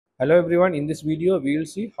Hello everyone, in this video we will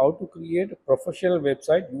see how to create a professional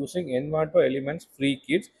website using Envato Elements free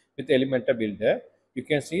kits with Elementor Builder. You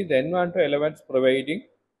can see the Envato Elements providing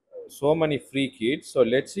so many free kits. So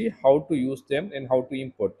let's see how to use them and how to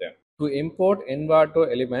import them. To import Envato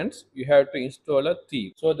Elements, you have to install a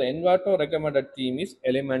theme. So the Envato recommended theme is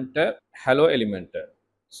Elementor Hello Elementor.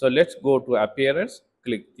 So let's go to Appearance,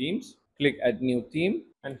 click Themes, click Add New Theme,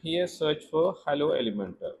 and here search for Hello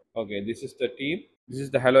Elementor. Okay, this is the theme. This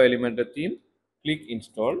is the Hello Elementor theme. Click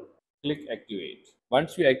Install, click Activate.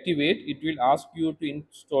 Once you activate, it will ask you to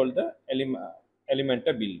install the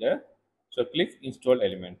Elementor Builder. So click Install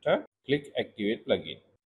Elementor, click Activate Plugin.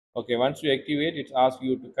 Okay, once you activate, it asks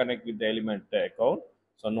you to connect with the Elementor account.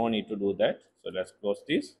 So no need to do that. So let's close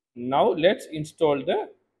this. Now let's install the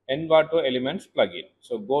Envato Elements plugin.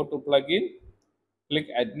 So go to Plugin, click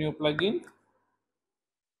Add New Plugin,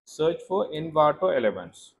 search for Envato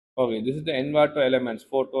Elements. Okay, this is the Envato Elements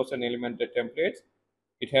 4000 Elementor templates.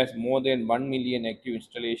 It has more than 1 million active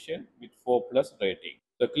installation with 4+ rating.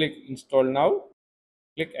 So click Install Now,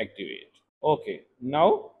 click Activate. Okay,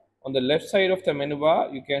 now on the left side of the menu bar,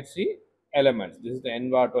 you can see Elements. This is the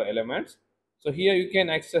Envato Elements. So here you can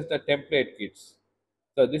access the template kits.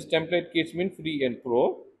 So this template kits mean free and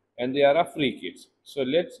pro, and they are free kits. So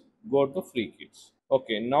let's go to free kits.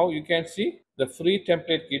 Okay, now you can see the free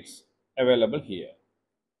template kits available here.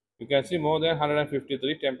 You can see more than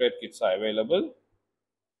 153 template kits are available.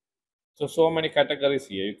 So many categories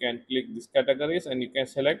here. You can click these categories and you can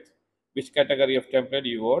select which category of template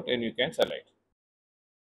you want and you can select.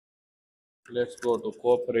 Let's go to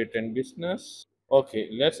corporate and business. Okay,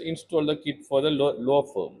 let's install the kit for the law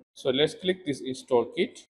firm. So let's click this install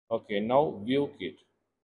kit. Okay, now view kit.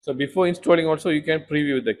 So before installing also you can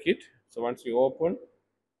preview the kit. So once you open,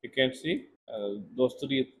 you can see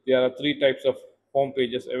there are three types of home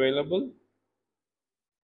pages available.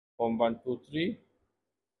 Home 1, 2, 3,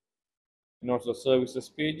 and also services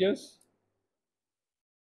pages.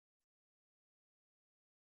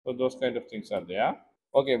 So those kind of things are there.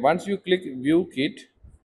 Okay, once you click view kit,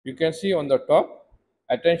 you can see on the top,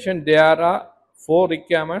 attention, there are 4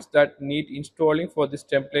 requirements that need installing for this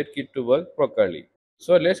template kit to work properly.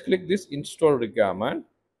 So let's click this install requirement.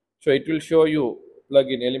 So it will show you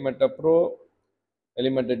plugin Elementor Pro,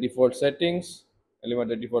 Elementor default settings,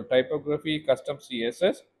 Elementor default typography, custom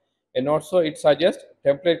CSS, and also it suggests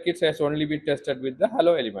template kits has only been tested with the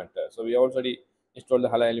Hello Elementor. So we already installed the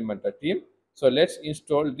Hello Elementor theme. So let's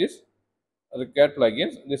install this required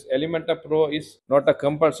plugins. This Elementor Pro is not a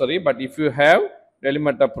compulsory, but if you have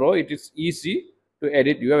Elementor Pro, it is easy to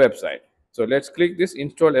edit your website. So let's click this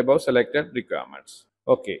install above selected requirements.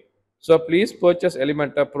 Okay, so please purchase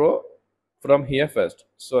Elementor Pro from here first.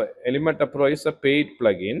 So Elementor Pro is a paid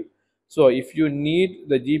plugin. So if you need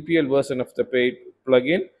the GPL version of the paid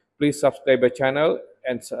plugin, please subscribe our channel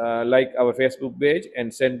and like our Facebook page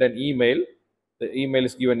and send an email. The email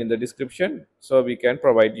is given in the description, so we can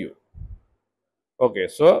provide you. Okay,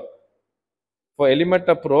 so for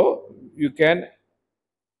Elementor Pro, you can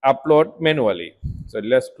upload manually. So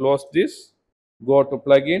let's close this. Go to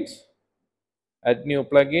plugins, add new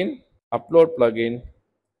plugin, upload plugin,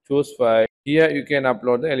 choose file. Here you can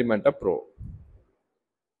upload the Elementor Pro.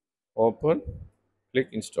 Open, click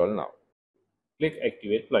install now. Click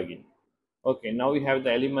activate plugin. Okay, now we have the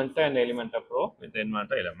Elementor and Elementor Pro with the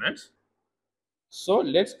Envato elements. So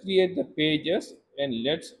let's create the pages and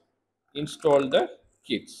let's install the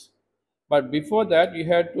kits. But before that, you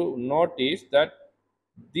have to notice that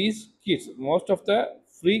these kits, most of the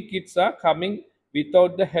free kits are coming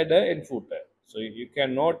without the header and footer. So you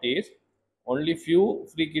can notice only few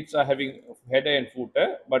free kits are having header and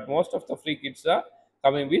footer, but most of the free kits are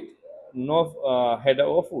coming with no header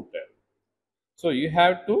or footer. So you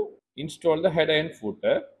have to install the header and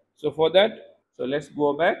footer. So for that, so let's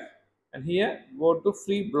go back and here go to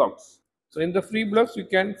free blocks. So in the free blocks you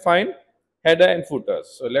can find header and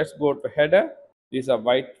footers. So let's go to header. This is a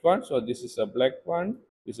white one, so this is a black one,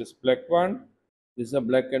 this is black one, this is a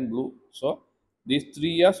black and blue. So these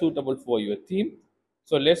three are suitable for your theme.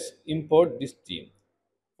 So let's import this theme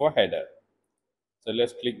for header. So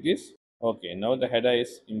let's click this. Okay, now the header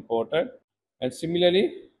is imported. And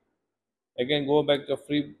similarly, again go back to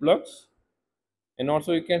free blocks, and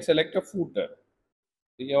also you can select a footer.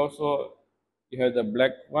 Here also you have the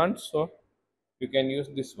black one, so you can use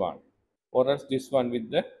this one, or else this one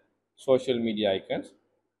with the social media icons.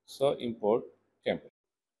 So import template.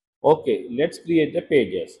 Okay, let's create the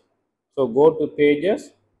pages. So go to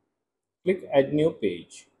pages, click add new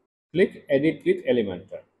page, click edit with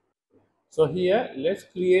Elementor. So here let's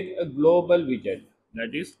create a global widget,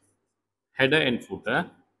 that is header and footer.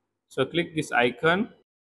 So click this icon,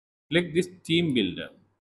 Click this theme builder.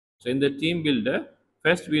 So in the theme builder,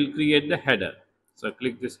 first we'll create the header. So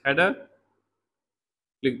click this header,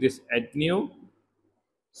 click this add new.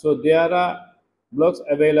 So there are blocks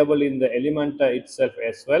available in the Elementor itself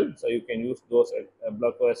as well. So you can use those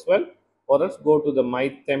blocks as well. Or else go to the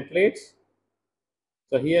my templates.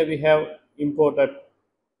 So here we have imported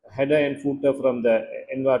header and footer from the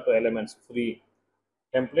Envato Elements free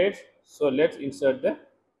templates. So let's insert the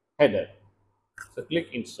header. So click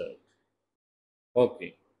insert.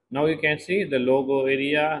 Okay. Now you can see the logo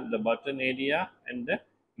area, the button area, and the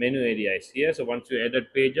menu area is here. So once you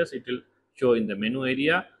added pages, it will show in the menu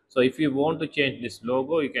area. So if you want to change this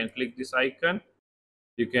logo, you can click this icon.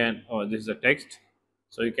 You can, oh, this is a text.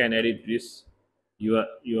 So you can edit this your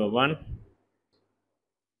one.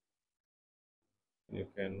 You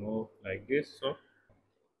can move like this. So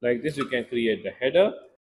like this, you can create the header.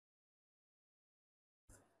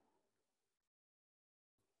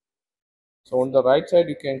 So on the right side,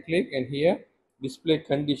 you can click and here display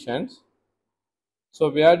conditions. So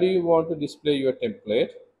where do you want to display your template?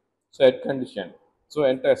 So add condition. So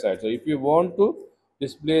entire site. So if you want to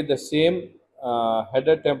display the same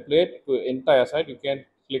header template to entire site, you can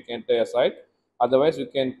click entire site. Otherwise, you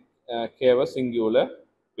can have a singular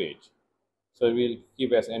page. So we'll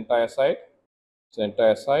keep as entire site. So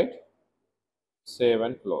entire site, save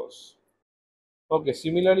and close. Okay.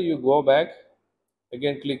 Similarly, you go back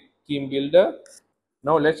again. Click theme builder.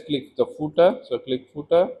 Now let's click the footer. So click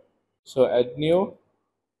footer. So add new.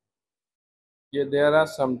 Yeah, there are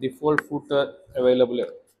some default footer available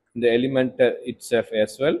in the Elementor itself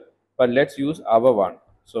as well, but let's use our one.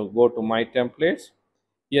 So go to my templates.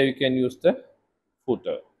 Here you can use the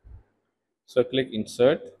footer. So click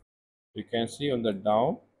insert. You can see on the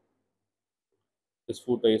down this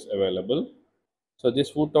footer is available. So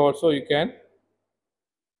this footer also you can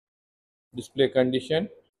display condition,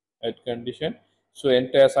 add condition. So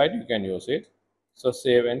entire site you can use it. So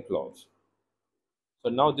save and close. So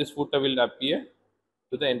now this footer will appear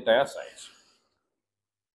to the entire site.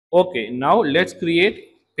 Okay, now let's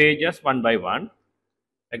create pages one by one.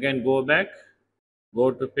 Again, go back, go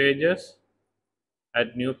to pages,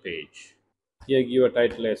 add new page. Here give a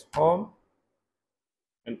title as home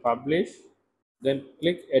and publish. Then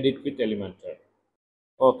click edit with Elementor.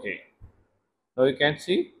 Okay, now you can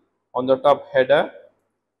see on the top header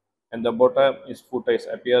and the bottom is footer is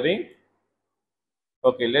appearing.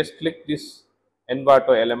 Okay, let's click this Envato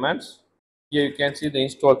Elements. Here you can see the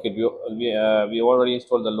install kit. We already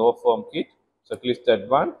installed the low form kit. So click that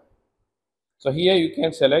one. So here you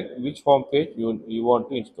can select which home page you want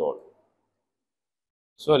to install.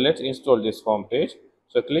 So let's install this home page.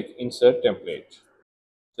 So click insert template.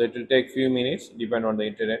 So it will take few minutes depend on the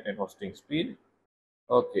internet and hosting speed.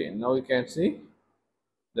 Okay, now you can see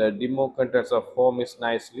the demo contents of home is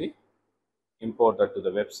nicely imported to the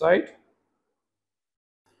website.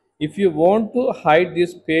 If you want to hide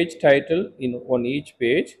this page title in on each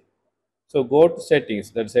page, so go to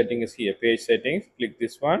settings. That setting is here, page settings. Click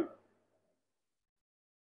this one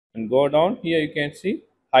and go down. Here you can see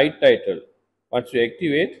hide title. Once you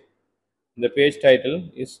activate, the page title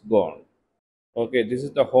is gone. Okay, this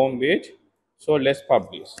is the home page. So let's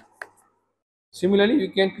publish. Similarly,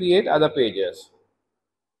 you can create other pages.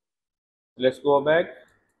 Let's go back,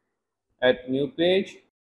 add new page.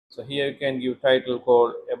 So here you can give title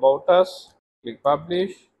called about us. Click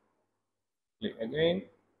publish. Click again.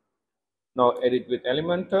 Now edit with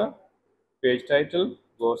Elementor. Page title.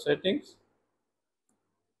 Go settings.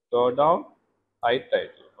 Go down. Hide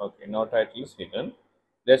title. Okay, now title is hidden.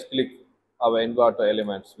 Let's click our Envato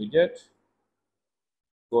Elements widget.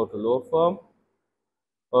 Go to low form.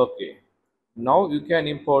 Okay. Now you can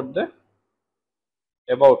import the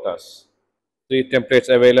about us. Three templates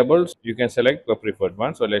available. You can select the preferred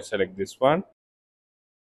one. So let's select this one.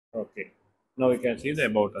 Okay. Now you can see the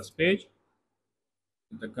about us page.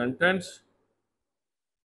 The contents.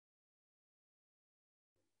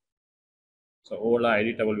 So all are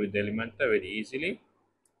editable with Elementor very easily.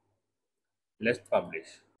 Let's publish.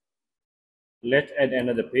 Let's add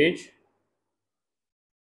another page.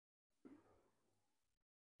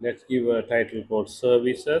 Let's give a title called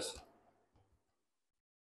services.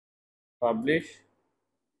 Publish.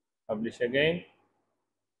 Publish again.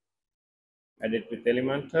 Edit with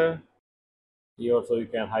Elementor. Here also you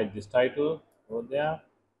can hide this title over there.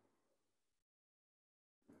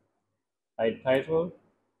 Hide title.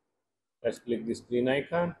 Let's click this green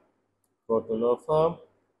icon. Go to law firm.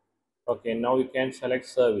 Okay, now you can select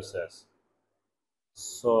services.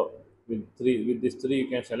 So with this three you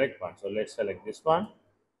can select one. So let's select this one.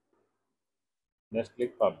 Let's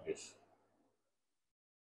click publish.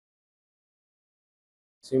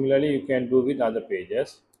 Similarly, you can do with other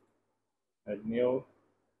pages. Add new.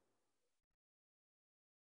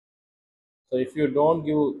 So if you don't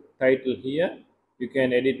give title here, you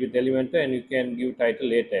can edit with Elementor and you can give title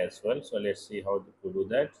later as well. So let's see how to do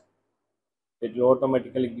that. It will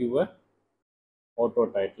automatically give a auto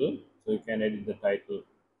title. So you can edit the title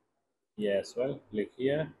here as well. Click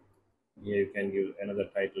here. Here you can give another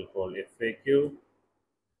title called FAQ,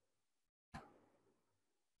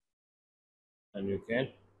 and you can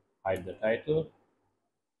hide the title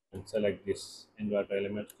and select this Envato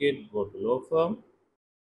Element Kit. Go to law firm.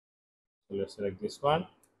 So let's select this one.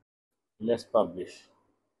 Let's publish.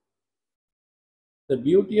 The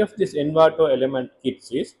beauty of this Envato Element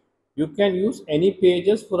Kits is you can use any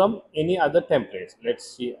pages from any other templates.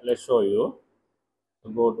 Let's show you. So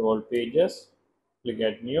go to all pages, click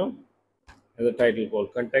add new, and the title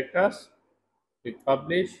called contact us, click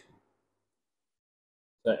publish,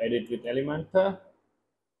 so edit with Elementor.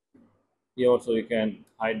 Here also you can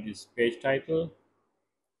hide this page title,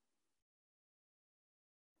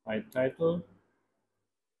 hide title,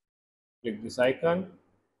 click this icon.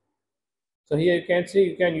 So here you can see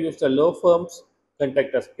you can use the law firm's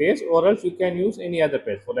contact us page, or else you can use any other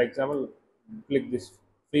page. For example, click this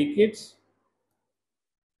free kits.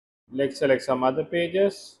 Let's select some other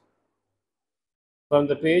pages. From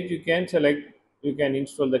the page you can select, you can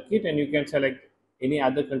install the kit and you can select any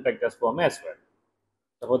other contact us form as well.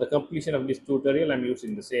 So for the completion of this tutorial, I'm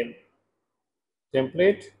using the same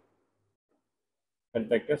template.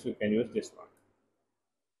 Contact us, you can use this one.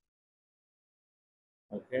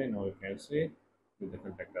 Okay, now you can see with the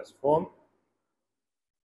contact us form.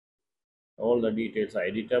 All the details are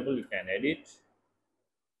editable, you can edit.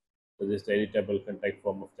 So this is the editable contact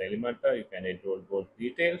form of the Elementor. You can edit all those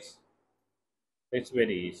details. It's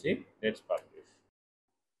very easy. Let's publish.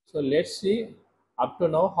 So let's see up to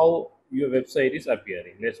now how your website is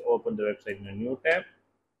appearing. Let's open the website in a new tab.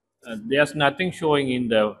 There's nothing showing in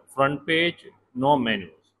the front page, no menus.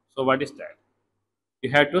 So what is that? You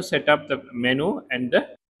have to set up the menu and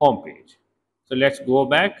the home page. So let's go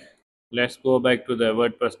back. Let's go back to the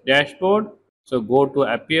WordPress dashboard. So go to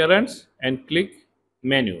appearance and click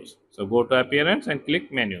menus. So go to appearance and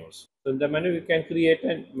click menus. So in the menu you can create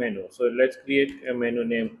a menu. So let's create a menu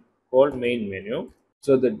name called main menu.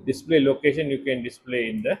 So the display location you can display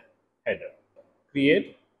in the header.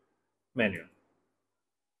 Create menu.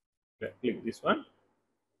 Click this one.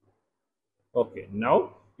 Okay,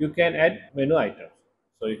 now you can add menu items.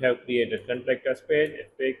 So you have created contact us page,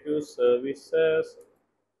 FAQ, services,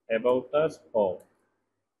 about us, home.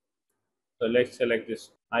 So let's select this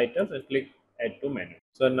items and click add to menu.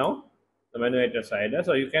 So now the menu items are added.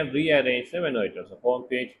 So you can rearrange the menu items. So home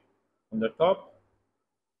page on the top,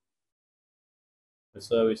 the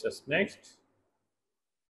services next,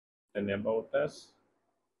 then about us,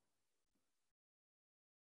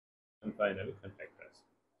 and finally contact us.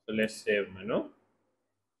 So let's save menu.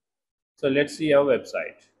 So let's see our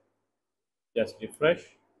website. Just refresh.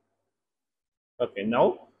 Okay,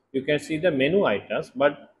 now you can see the menu items,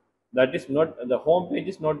 but that is not, the home page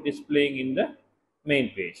is not displaying in the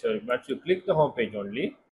main page. So but you click the home page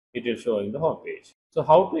only, it is showing the home page. So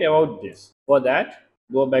how to avoid this? For that,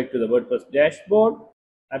 go back to the WordPress dashboard,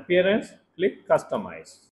 appearance, click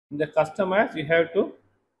customize. In the customize, you have to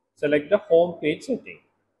select the home page setting.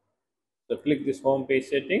 So click this home page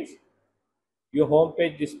settings. Your home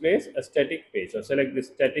page displays a static page. So select this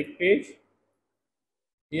static page.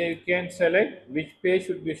 Here you can select which page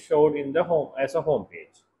should be showed in the home as a home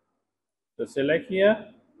page. So select here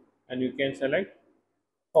and you can select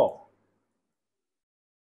home.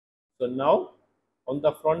 So now on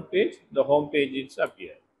the front page, the home page is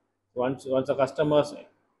appear. Once the customers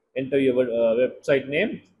enter your website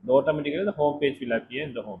name, automatically the home page will appear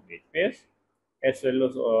in the home page. As well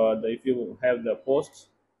as if you have the posts,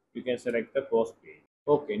 you can select the post page.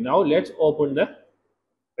 Okay, now let's open the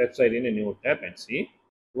website in a new tab and see.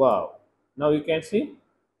 Wow, now you can see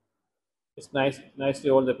it's nicely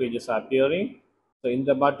all the pages are appearing. So in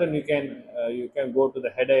the button you can go to the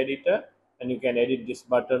header editor and you can edit this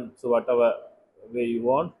button so whatever way you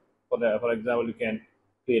want. For example, you can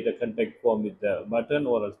create a contact form with the button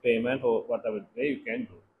or a payment or whatever way you can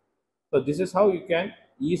do. So this is how you can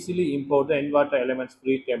easily import the Envato Elements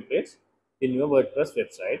free templates in your WordPress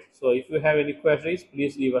website. So if you have any queries,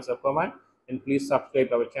 please leave us a comment and please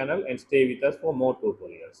subscribe our channel and stay with us for more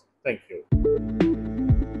tutorials. Thank you.